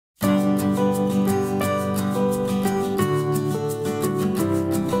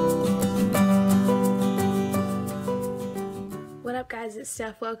it's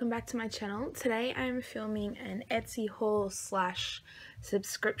Steph. Welcome back to my channel. Today I'm filming an Etsy haul slash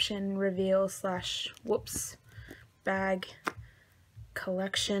subscription reveal slash whoops bag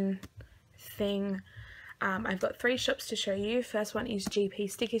collection thing. I've got three shops to show you. First one is GP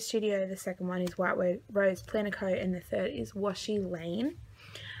Sticker Studio, the second one is White Rose Planner Co, and the third is Washi Lane.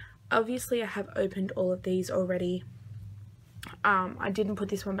 Obviously I have opened all of these already. I didn't put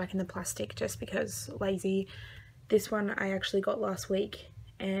this one back in the plastic just because lazy. This one I actually got last week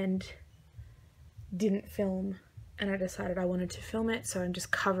and didn't film, and I decided I wanted to film it, so I'm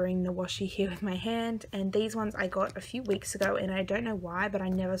just covering the washi here with my hand. And these ones I got a few weeks ago, and I don't know why, but I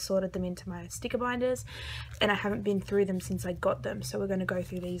never sorted them into my sticker binders, and I haven't been through them since I got them, so we're going to go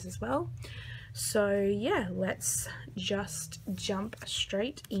through these as well. So yeah, let's just jump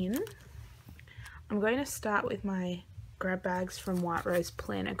straight in. I'm going to start with my grab bags from White Rose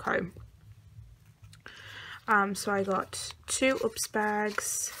Planner Co. So I got two oops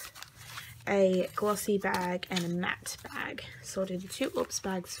bags, a glossy bag, and a matte bag. So I'll do the two oops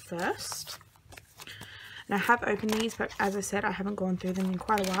bags first. And I have opened these, but as I said, I haven't gone through them in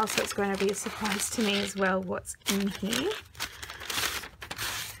quite a while, so it's going to be a surprise to me as well what's in here.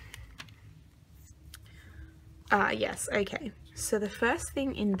 Yes, okay. So the first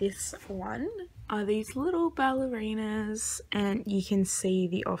thing in this one are these little ballerinas, and you can see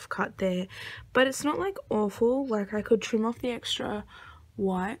the offcut there, but it's not like awful. Like, I could trim off the extra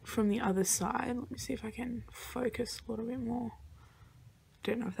white from the other side. Let me see if I can focus a little bit more.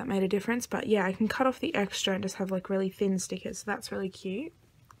 Don't know if that made a difference, but yeah, I can cut off the extra and just have like really thin stickers, so that's really cute.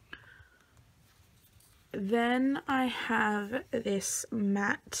 Then I have this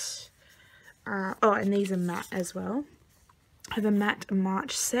matte, oh, and these are matte as well. I have a matte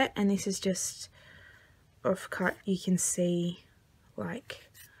March set, and this is just offcut. You can see, like,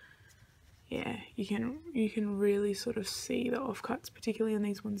 yeah, you can really sort of see the offcuts, particularly on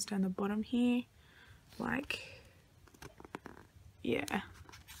these ones down the bottom here. Like, yeah,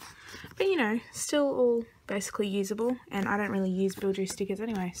 but you know, still all basically usable, and I don't really use Build Your stickers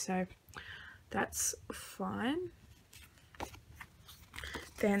anyway, so that's fine.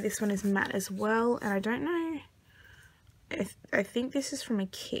 Then this one is matte as well, and I don't know, I think this is from a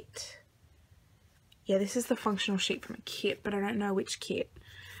kit. Yeah, this is the functional sheet from a kit, but I don't know which kit.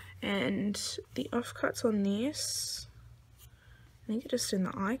 And the offcuts on this, I think they're just in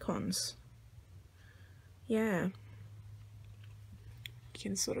the icons. Yeah. You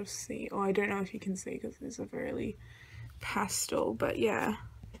can sort of see, oh, I don't know if you can see because there's a very pastel, but yeah,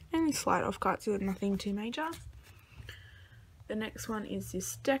 only slight offcuts, are nothing too major. The next one is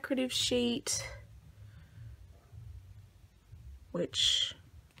this decorative sheet, which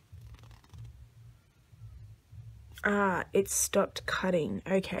it stopped cutting.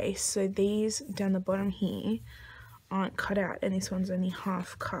 Okay, so these down the bottom here aren't cut out, and this one's only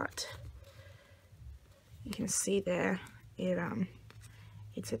half cut. You can see there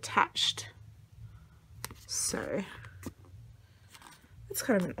it's attached, so it's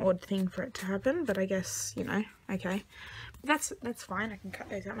kind of an odd thing for it to happen, but I guess, you know, okay, that's fine. I can cut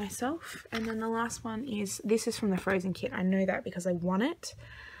those out myself. And then the last one is, this is from the Frozen kit. I know that because I won it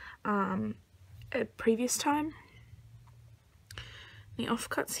a previous time. The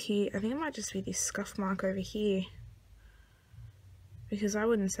offcuts here, I think it might just be this scuff mark over here, because I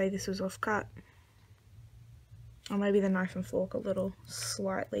wouldn't say this was offcut. Or maybe the knife and fork a little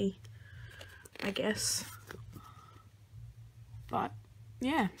slightly, I guess. But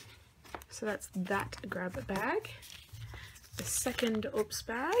yeah, so that's that grab bag. The second oops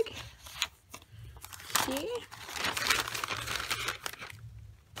bag here.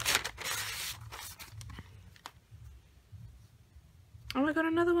 Oh, I got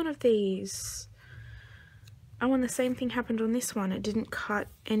another one of these. Oh, and the same thing happened on this one. It didn't cut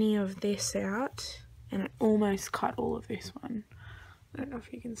any of this out, and it almost cut all of this one. I don't know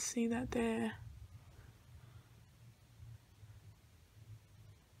if you can see that there.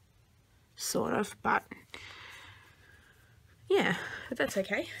 Sort of, but yeah, but that's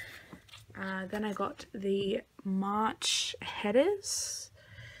okay. Then I got the March headers.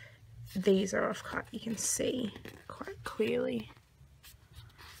 These are offcut, you can see quite clearly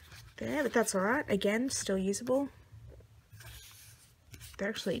there, but that's alright. Again, still usable. They're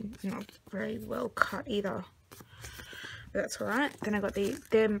actually not very well cut either, but that's alright. Then I got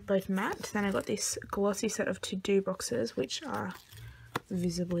they're both matte. Then I got this glossy set of to-do boxes, which are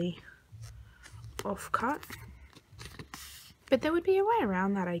visibly offcut, but there would be a way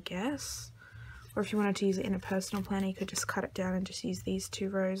around that, I guess. Or if you wanted to use it in a personal planner, you could just cut it down and just use these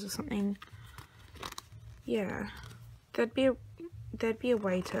 2 rows or something. Yeah, there'd be a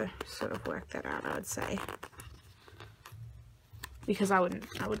way to sort of work that out, I would say. because I wouldn't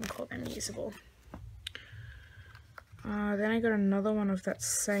call them usable. Then I got another one of that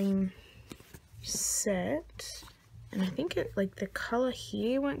same set, and I think it, like, the color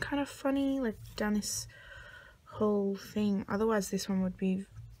here went kind of funny, like down this whole thing. Otherwise this one would be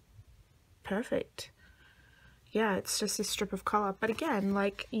perfect. Yeah, it's just a strip of color, but again,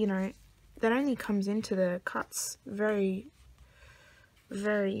 like, you know, that only comes into the cuts very,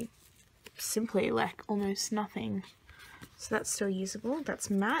 very simply, like almost nothing. So that's still usable. That's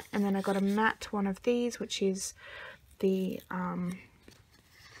matte. And then I got a matte one of these, which is the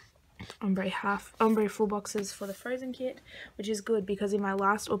ombre full boxes for the Frozen kit, which is good because in my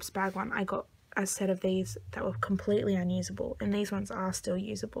last Oops bag one I got a set of these that were completely unusable, and these ones are still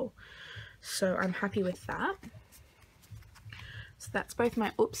usable, so I'm happy with that. So that's both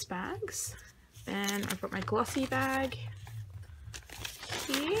my Oops bags. Then I've got my glossy bag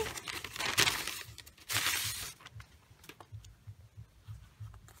here.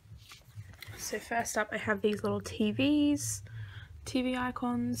 So first up I have these little TV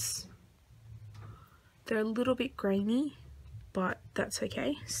icons. They're a little bit grainy, but that's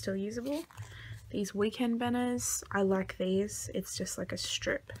okay, still usable. These weekend banners, I like these. It's just like a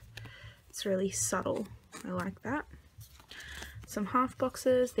strip. It's really subtle. I like that. Some half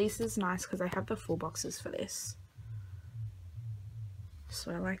boxes. This is nice because I have the full boxes for this,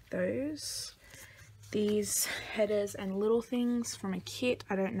 so I like those. These headers and little things from a kit.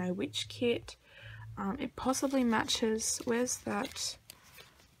 I don't know which kit. It possibly matches. Where's that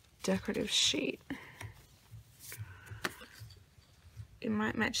decorative sheet? It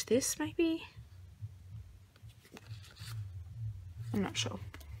might match this, maybe? I'm not sure.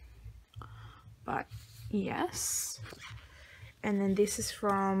 But yes. And then this is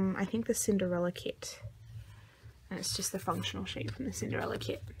from, I think, the Cinderella kit. And it's just the functional sheet from the Cinderella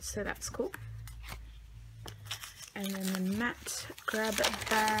kit. So that's cool. And then the matte grab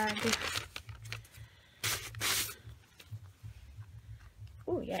bag.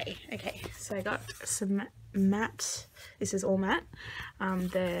 Oh, yay. Okay, so I got some matte, this is all matte,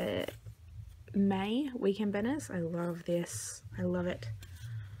 the May weekend banners. I love this. I love it.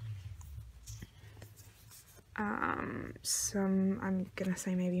 Some, I'm gonna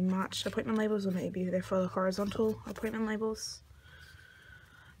say maybe March appointment labels, or maybe they're for the horizontal appointment labels.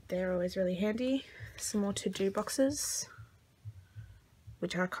 They're always really handy. Some more to-do boxes,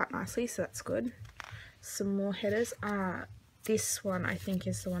 which are cut nicely, so that's good. Some more headers. This one I think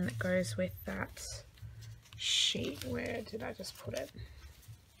is the one that goes with that sheet. Where did I just put it?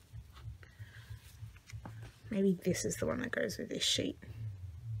 Maybe this is the one that goes with this sheet.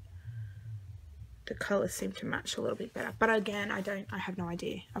 The colours seem to match a little bit better, but again, I have no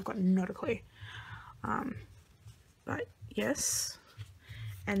idea. I've got not a clue. But yes.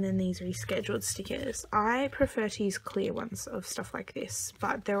 And then these rescheduled stickers. I prefer to use clear ones of stuff like this,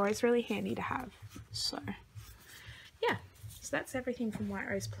 but they're always really handy to have. So yeah, so that's everything from White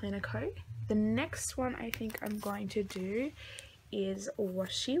Rose Planner Co. The next one I think I'm going to do is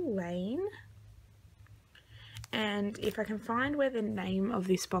Washi Lane. And if I can find where the name of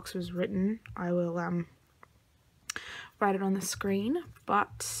this box was written, I will write it on the screen.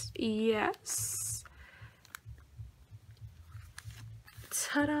 But yes,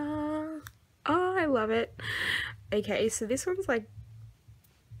 ta-da! Oh, I love it. Okay, so this one's like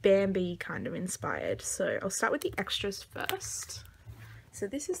Bambi kind of inspired. So I'll start with the extras first. So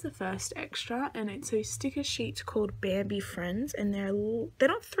this is the first extra, and it's a sticker sheet called Bambi Friends, and they're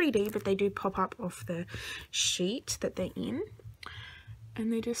not 3D, but they do pop up off the sheet that they're in,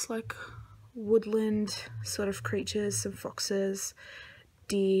 and they're just like woodland sort of creatures, some foxes,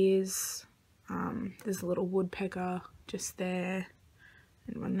 deers, there's a little woodpecker just there,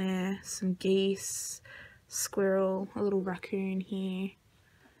 and one there, some geese, squirrel, a little raccoon here,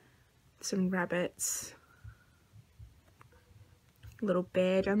 some rabbits, little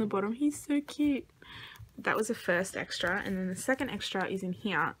bear down the bottom. He's so cute. That was the first extra, and then the second extra is in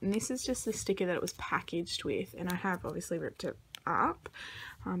here, and this is just the sticker that it was packaged with, and I have obviously ripped it up,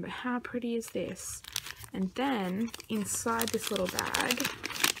 but how pretty is this? And then inside this little bag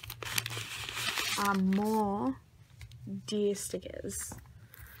are more deer stickers.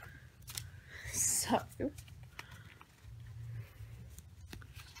 So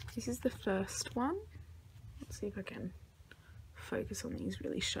this is the first one. Let's see if I can focus on these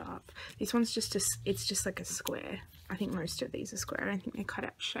really sharp. This one's just it's just like a square. I think most of these are square. I don't think they're cut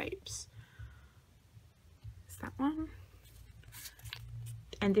out shapes. Is that one?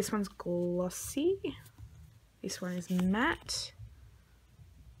 And this one's glossy. This one is matte.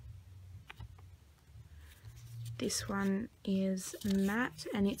 This one is matte,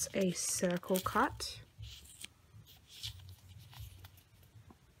 and it's a circle cut.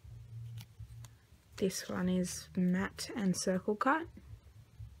 This one is matte and circle cut.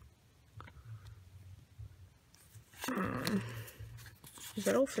 Is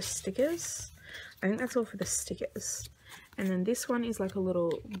that all for stickers? I think that's all for the stickers. And then this one is like a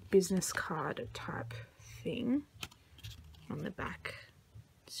little business card type thing on the back.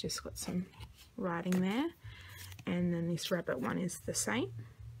 It's just got some writing there. And then this rabbit one is the same.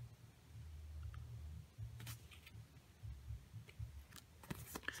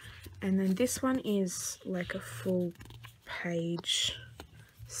 And then this one is like a full page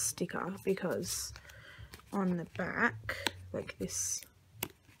sticker, because on the back, like this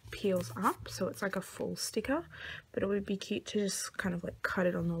peels up, so it's like a full sticker, but it would be cute to just kind of like cut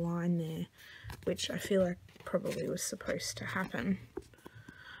it on the line there, which I feel like probably was supposed to happen.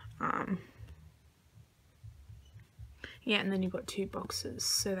 Yeah, and then you've got 2 boxes,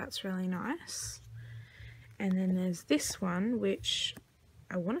 so that's really nice. And then there's this one, which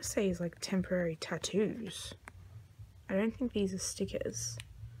I want to say is like temporary tattoos. I don't think these are stickers.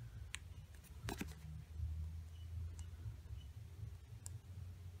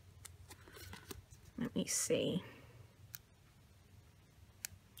 Let me see.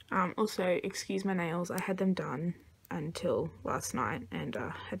 Also, excuse my nails, I had them done until last night and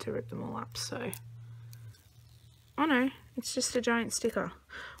had to rip them all up, so... Oh no, it's just a giant sticker.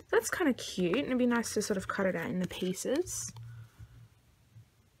 That's kind of cute, and it'd be nice to sort of cut it out in the pieces.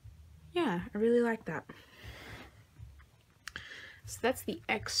 Yeah, I really like that. So that's the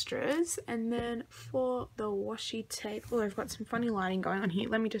extras, and then for the washi tape, oh, I've got some funny lighting going on here.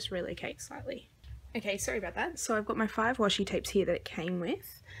 Let me just relocate slightly. Okay, sorry about that. So I've got my 5 washi tapes here that it came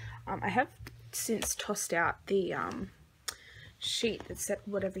with. I have since tossed out the sheet that said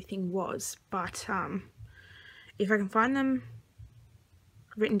what everything was, but if I can find them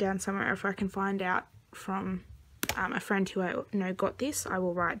written down somewhere, or if I can find out from a friend who I know got this, I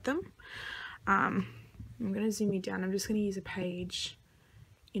will write them. I'm going to zoom you down. I'm just going to use a page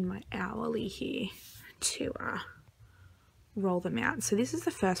in my hourly here to roll them out. So this is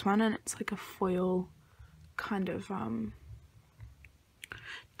the first one, and it's like a foil kind of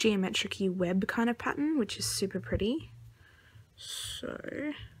geometric-y web kind of pattern, which is super pretty.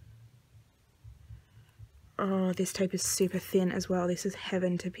 So, oh, this tape is super thin as well. This is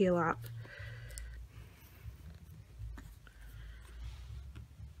heaven to peel up.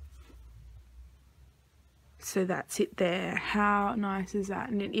 So that's it there. How nice is that?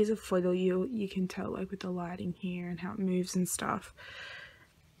 And it is a foil. You can tell, like, with the lighting here and how it moves and stuff.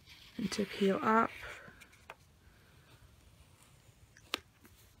 And to peel up.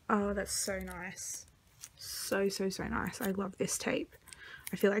 Oh, that's so nice. So nice. I love this tape.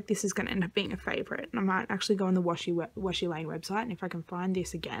 I feel like this is going to end up being a favourite. And I might actually go on the Washi Lane website, and if I can find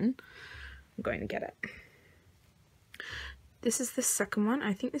this again, I'm going to get it. This is the second one.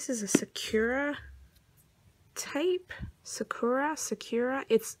 I think this is a Sakura tape. Sakura.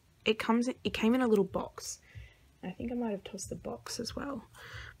 It came in a little box. I think I might have tossed the box as well.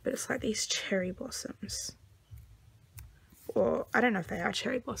 But it's like these cherry blossoms. Or I don't know if they are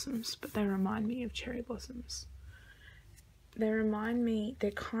cherry blossoms, but they remind me of cherry blossoms. They're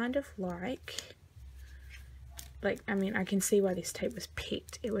kind of like, I mean, I can see why this tape was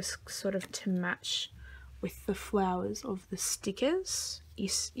picked. It was sort of to match with the flowers of the stickers.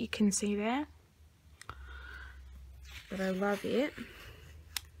 You can see there. But I love it.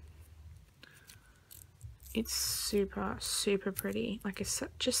 It's super pretty. Like, it's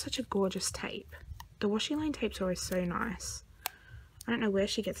just such a gorgeous tape. The Washi Lane tapes are always so nice. I don't know where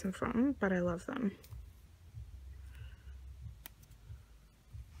she gets them from, but I love them.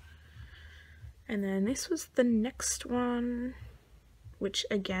 And then this was the next one, which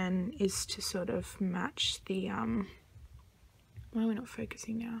again is to sort of match the, why are we not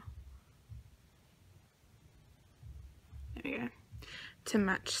focusing now? There we go. To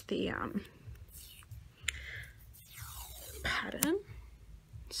match the pattern.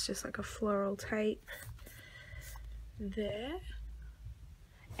 It's just like a floral tape there.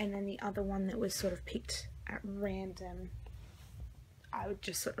 And then the other one that was sort of picked at random, I would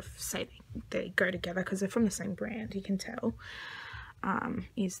just sort of say they go together because they're from the same brand, you can tell,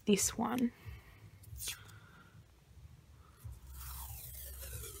 is this one.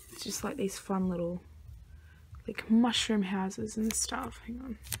 It's just like these fun little, like, mushroom houses and stuff. Hang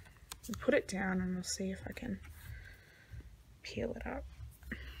on. I'll put it down and we'll see if I can peel it up.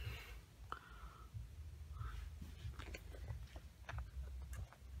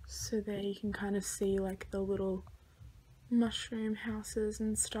 So there you can kind of see like the little mushroom houses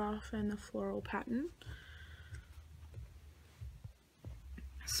and stuff and the floral pattern.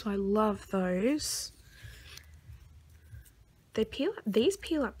 So I love those. they peel up, these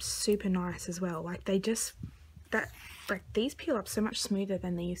peel up super nice as well. Like they just, these peel up so much smoother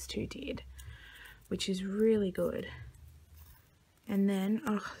than these two did, which is really good. And then,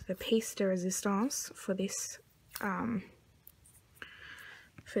 oh, the piece de resistance for this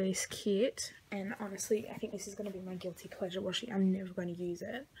kit, and honestly, I think this is going to be my guilty pleasure washi. I'm never going to use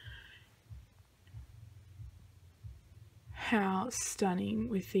it. How stunning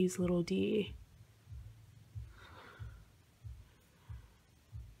with these little deer.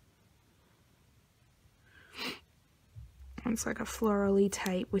 It's like a florally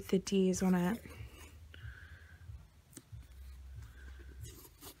tape with the deers on it.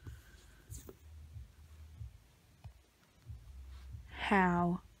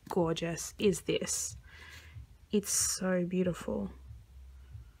 How gorgeous is this? It's so beautiful.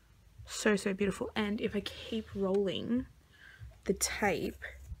 So beautiful. And if I keep rolling the tape,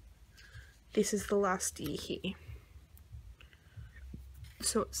 this is the last deer here.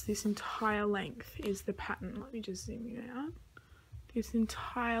 So it's this entire length is the pattern. Let me just zoom you out. This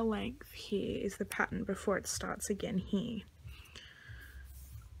entire length here is the pattern before it starts again here.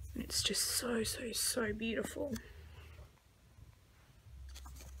 It's just so beautiful.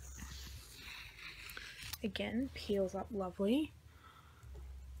 Again, peels up lovely.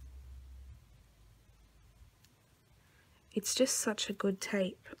 It's just such a good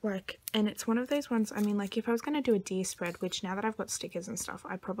tape, like, and it's one of those ones, I mean, like, if I was going to do a deer spread, which now that I've got stickers and stuff,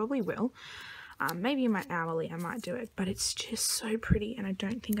 I probably will, maybe in my hourly I might do it, but it's just so pretty, and I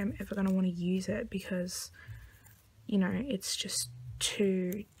don't think I'm ever going to want to use it because, you know, it's just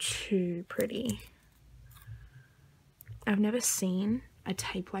too pretty. I've never seen a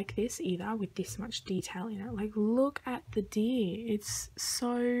tape like this either with this much detail in it. Like, look at the deer, it's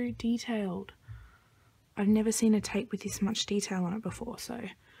so detailed. I've never seen a tape with this much detail on it before, so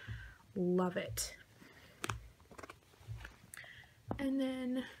love it. And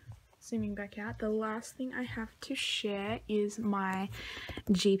then zooming back out, the last thing I have to share is my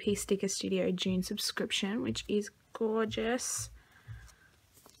GP Sticker Studio June subscription, which is gorgeous.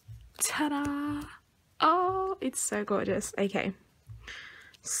 Ta-da! Oh, it's so gorgeous. Okay,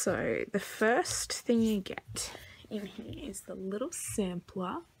 so the first thing you get in here is the little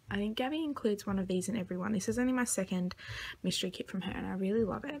sampler. I think Gabi includes one of these in every one. This is only my second mystery kit from her, and I really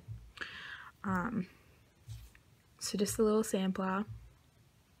love it. So just a little sampler.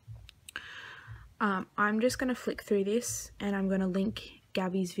 I'm just going to flick through this, and I'm going to link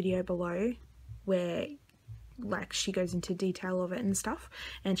Gabi's video below where, like, she goes into detail of it and stuff,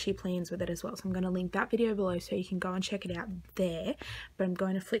 and she plans with it as well. So I'm going to link that video below so you can go and check it out there. But I'm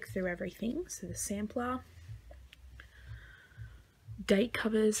going to flick through everything. So the sampler. Date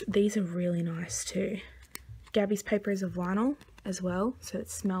covers, these are really nice too. Gabi's paper is a vinyl as well, so it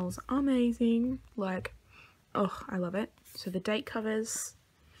smells amazing. Like, oh, I love it. So the date covers,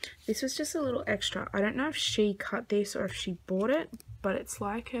 this was just a little extra. I don't know if she cut this or if she bought it, but it's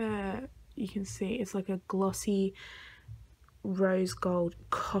like a, you can see, it's like a glossy rose gold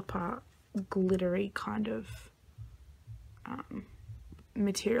copper glittery kind of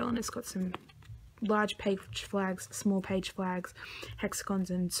material, and it's got some large page flags, small page flags, hexagons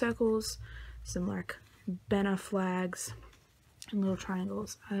and circles, some like banner flags and little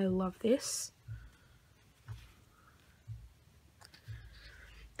triangles. I love this.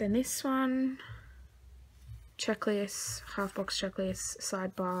 Then this one, checklists, half box checklists,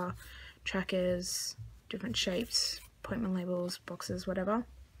 sidebar, trackers, different shapes, appointment labels, boxes, whatever.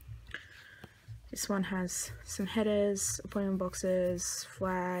 This one has some headers, appointment boxes,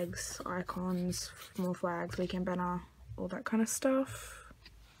 flags, icons, more flags, weekend banner, all that kind of stuff.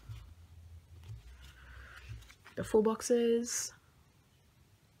 The full boxes,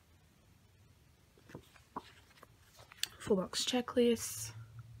 full box checklists,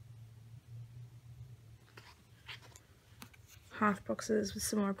 half boxes with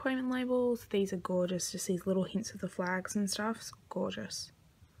some more appointment labels. These are gorgeous, just these little hints of the flags and stuff. It's gorgeous.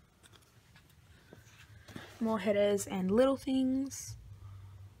 More headers and little things,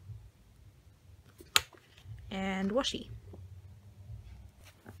 and washi.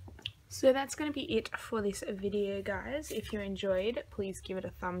 So that's going to be it for this video, guys. If you enjoyed, please give it a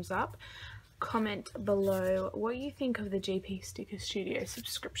thumbs up. Comment below what you think of the GP Sticker Studio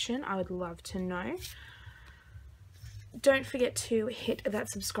subscription. I would love to know. Don't forget to hit that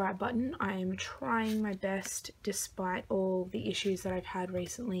subscribe button. I am trying my best, despite all the issues that I've had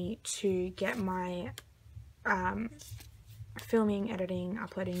recently, to get my filming, editing,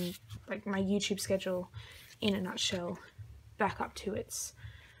 uploading, like my YouTube schedule in a nutshell, back up to its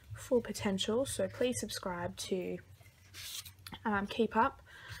full potential. So please subscribe to keep up.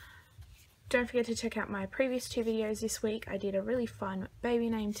 Don't forget to check out my previous 2 videos this week. I did a really fun baby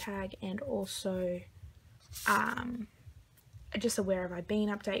name tag and also just a where have I been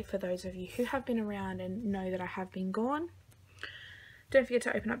update for those of you who have been around and know that I have been gone. Don't forget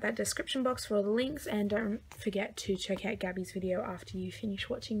to open up that description box for all the links, and don't forget to check out Gabi's video after you finish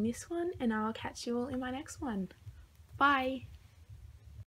watching this one, and I'll catch you all in my next one. Bye!